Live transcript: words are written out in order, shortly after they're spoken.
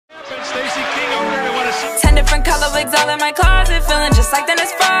Different color wigs all in my closet, feeling just like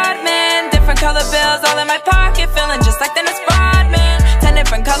Dennis Rodman. Different color bills all in my pocket, feeling just like Dennis Rodman. 10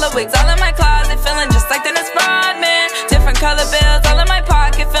 different color wigs all in my closet, feeling just like Dennis Rodman. Different color bills all in my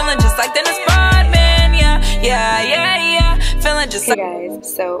pocket, feeling just like Dennis Rodman. Yeah, yeah, yeah, yeah, feeling just like. Hey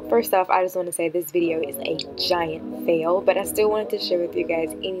guys, so first off, I just want to say this video is a giant fail, but I still wanted to share with you guys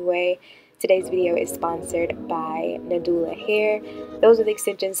anyway. Today's video is sponsored by Nadula hair. Those are the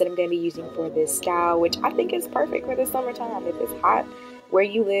extensions that I'm going to be using for this style, which I think is perfect for the summertime. If it's hot where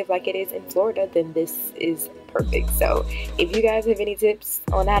you live like it is in Florida, then this is perfect. So if you guys have any tips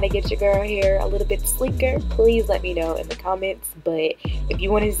on how to get your girl hair a little bit sleeker, please let me know in the comments. But if you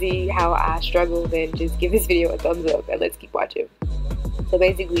want to see how I struggle, then just give this video a thumbs up and let's keep watching. So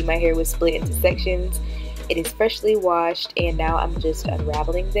basically my hair was split into sections. It is freshly washed and now I'm just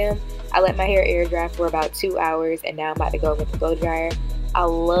unraveling them. I let my hair air dry for about 2 hours and now I'm about to go with the blow dryer. I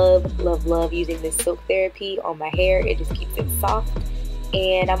love using this silk therapy on my hair. It just keeps it soft.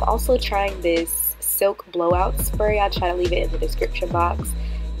 And I'm also trying this silk blowout spray. I'll try to leave it in the description box.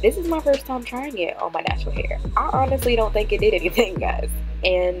 This is my first time trying it on my natural hair. I honestly don't think it did anything, guys.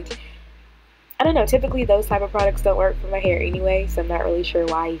 And I don't know, typically those type of products don't work for my hair anyway, so I'm not really sure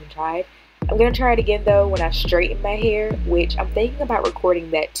why I even tried. I'm going to try it again though when I straighten my hair, which I'm thinking about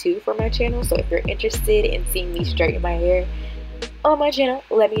recording that too for my channel. So if you're interested in seeing me straighten my hair on my channel,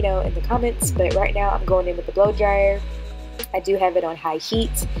 let me know in the comments. But right now I'm going in with the blow dryer. I do have it on high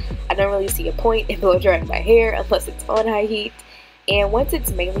heat. I don't really see a point in blow drying my hair unless it's on high heat. And once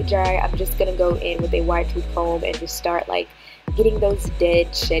it's mainly dry, I'm just going to go in with a wide tooth comb and just start like getting those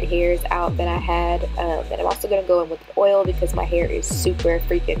dead shed hairs out that I had. And I'm also going to go in with oil because my hair is super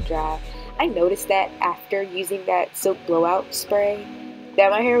freaking dry. I noticed that after using that silk blowout spray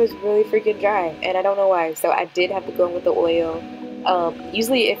that my hair was really freaking dry and I don't know why. So I did have to go in with the oil.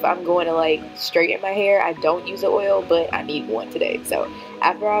 Usually if I'm going to like straighten my hair, I don't use the oil, but I need one today. So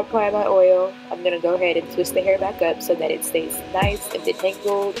after I apply my oil, I'm going to go ahead and twist the hair back up so that it stays nice and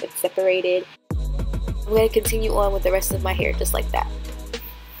detangled and separated. I'm going to continue on with the rest of my hair just like that.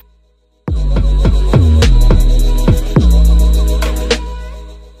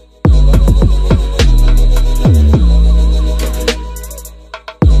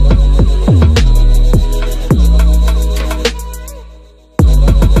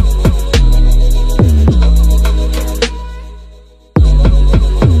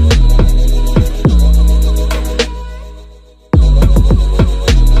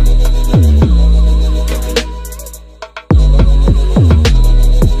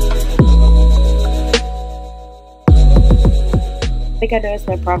 I think I noticed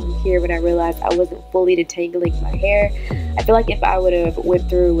my problem here when I realized I wasn't fully detangling my hair. I feel like if I would have went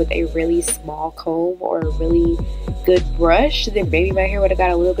through with a really small comb or a really good brush, then maybe my hair would have got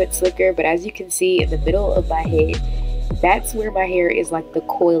a little bit slicker. But as you can see in the middle of my head, that's where my hair is like the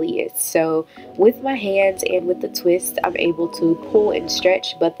coiliest. So with my hands and with the twist, I'm able to pull and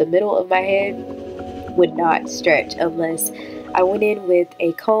stretch, but the middle of my head would not stretch unless I went in with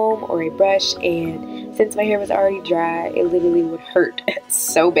a comb or a brush, and since my hair was already dry, it literally would hurt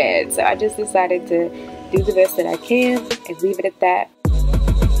so bad. So I just decided to do the best that I can and leave it at that.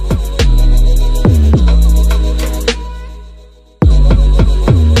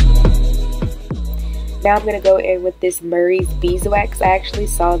 Now I'm going to go in with this Murray's BEEZWAX. I actually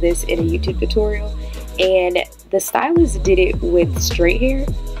saw this in a YouTube tutorial, and the stylist did it with straight hair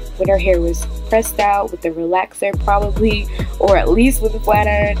when her hair was pressed out with the relaxer probably, or at least with a flat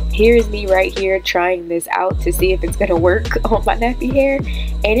iron. Here's me right here trying this out to see if it's gonna work on my nappy hair,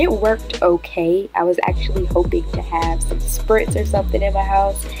 and it worked okay. I was actually hoping to have some spritz or something in my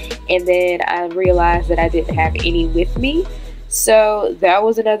house, and then I realized that I didn't have any with me, so that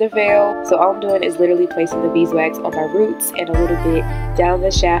was another fail. So all I'm doing is literally placing the beeswax on my roots and a little bit down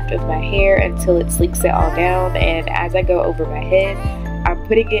the shaft of my hair until it sleeks it all down, and as I go over my head, I'm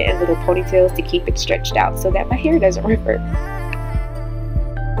putting it in little ponytails to keep it stretched out so that my hair doesn't revert.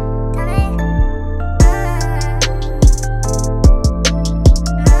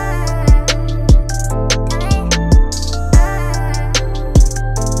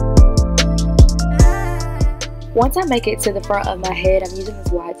 Once I make it to the front of my head, I'm using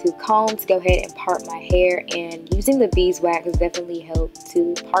this wide tooth comb to go ahead and part my hair, and using the beeswax has definitely helped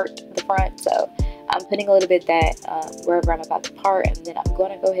to part the front. So I'm putting a little bit that wherever I'm about to part, and then I'm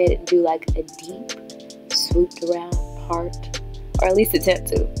going to go ahead and do like a deep swooped around part, or at least attempt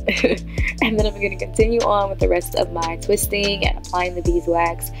to. And then I'm going to continue on with the rest of my twisting and applying the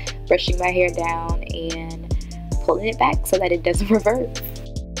beeswax, brushing my hair down and pulling it back so that it doesn't revert.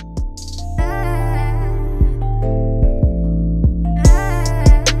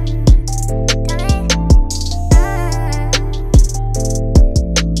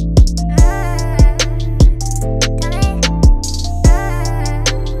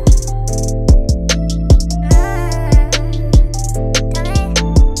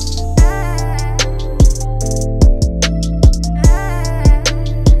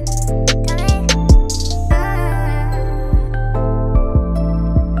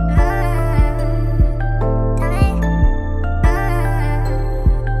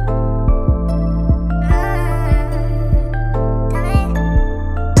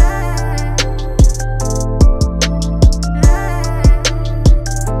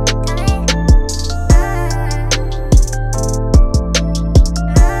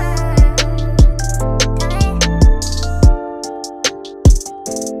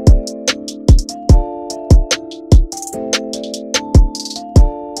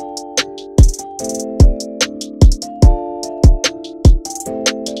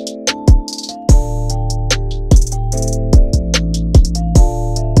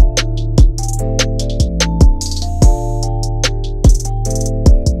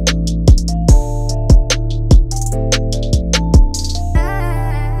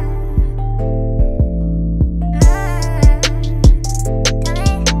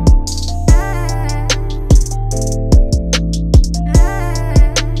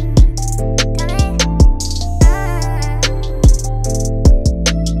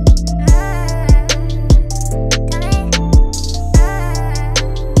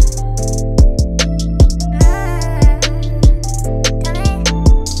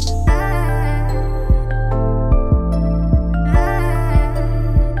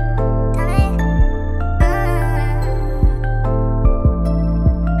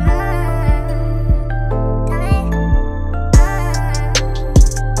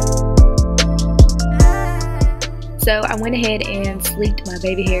 went ahead and sleeked my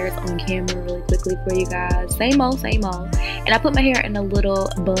baby hairs on camera really quickly for you guys. Same old, same old. And I put my hair in a little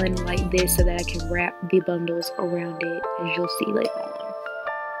bun like this so that I can wrap the bundles around it, as you'll see later on.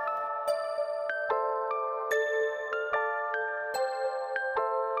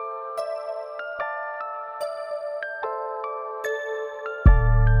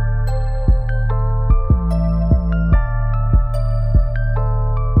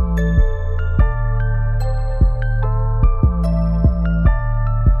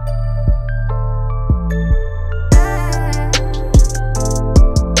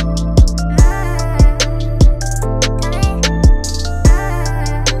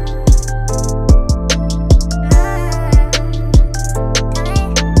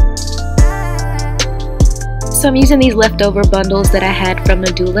 So I'm using these leftover bundles that I had from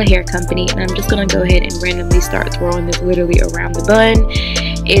Nadula Hair Company, and I'm just going to go ahead and randomly start throwing this literally around the bun.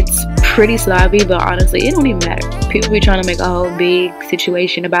 It's pretty sloppy, but honestly, it don't even matter. People be trying to make a whole big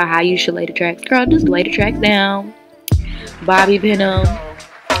situation about how you should lay the tracks. Girl, just lay the tracks down, bobby pin them,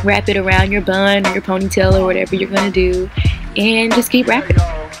 wrap it around your bun or your ponytail or whatever you're going to do, and just keep wrapping.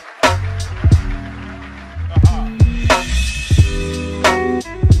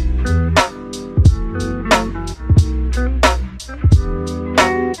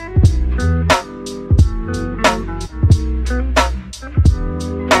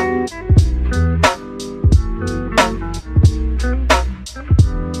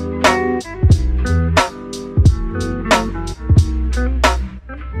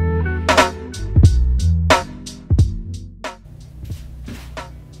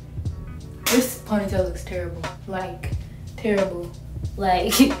 This ponytail looks terrible. Like, terrible.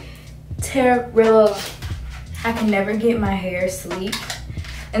 Like, terrible. I can never get my hair sleek.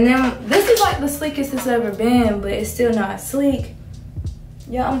 And then, this is like the sleekest it's ever been, but it's still not sleek.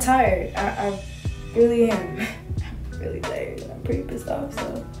 Yeah, I'm tired. I really am. I'm really tired and I'm pretty pissed off,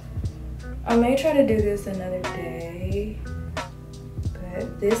 so. I may try to do this another day.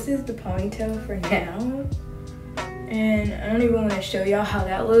 But this is the ponytail for now. And I don't even want to show y'all how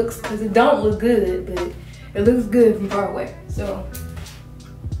that looks because it don't look good, but it looks good from far away. So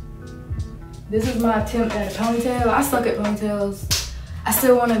this is my attempt at a ponytail. I suck at ponytails. I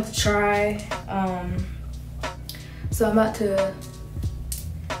still wanted to try. So I'm about to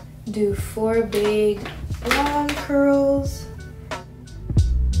do 4 big long curls.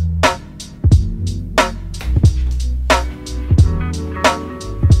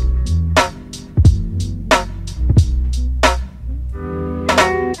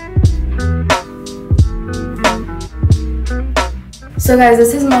 So guys,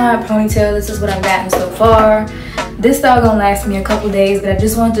 this is my ponytail. This is what I've gotten so far. This style gonna last me a couple days, but I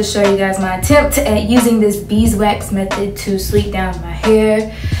just wanted to show you guys my attempt at using this beeswax method to sleek down my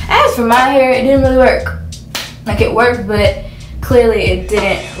hair. As for my hair, it didn't really work. Like, it worked, but clearly it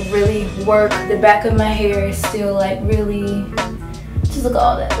didn't really work. The back of my hair is still like really, just look at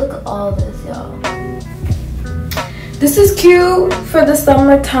all that. Look at all this, y'all. This is cute for the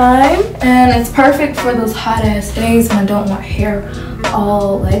summertime, and it's perfect for those hot ass days when I don't want hair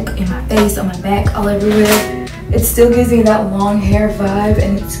all like in my face, on my back, all everywhere. It still gives me that long hair vibe,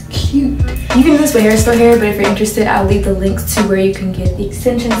 and it's cute. You can do this with hairstyle hair, but if you're interested, I'll leave the links to where you can get the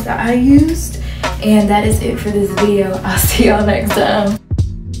extensions that I used. And that is it for this video. I'll see y'all next time.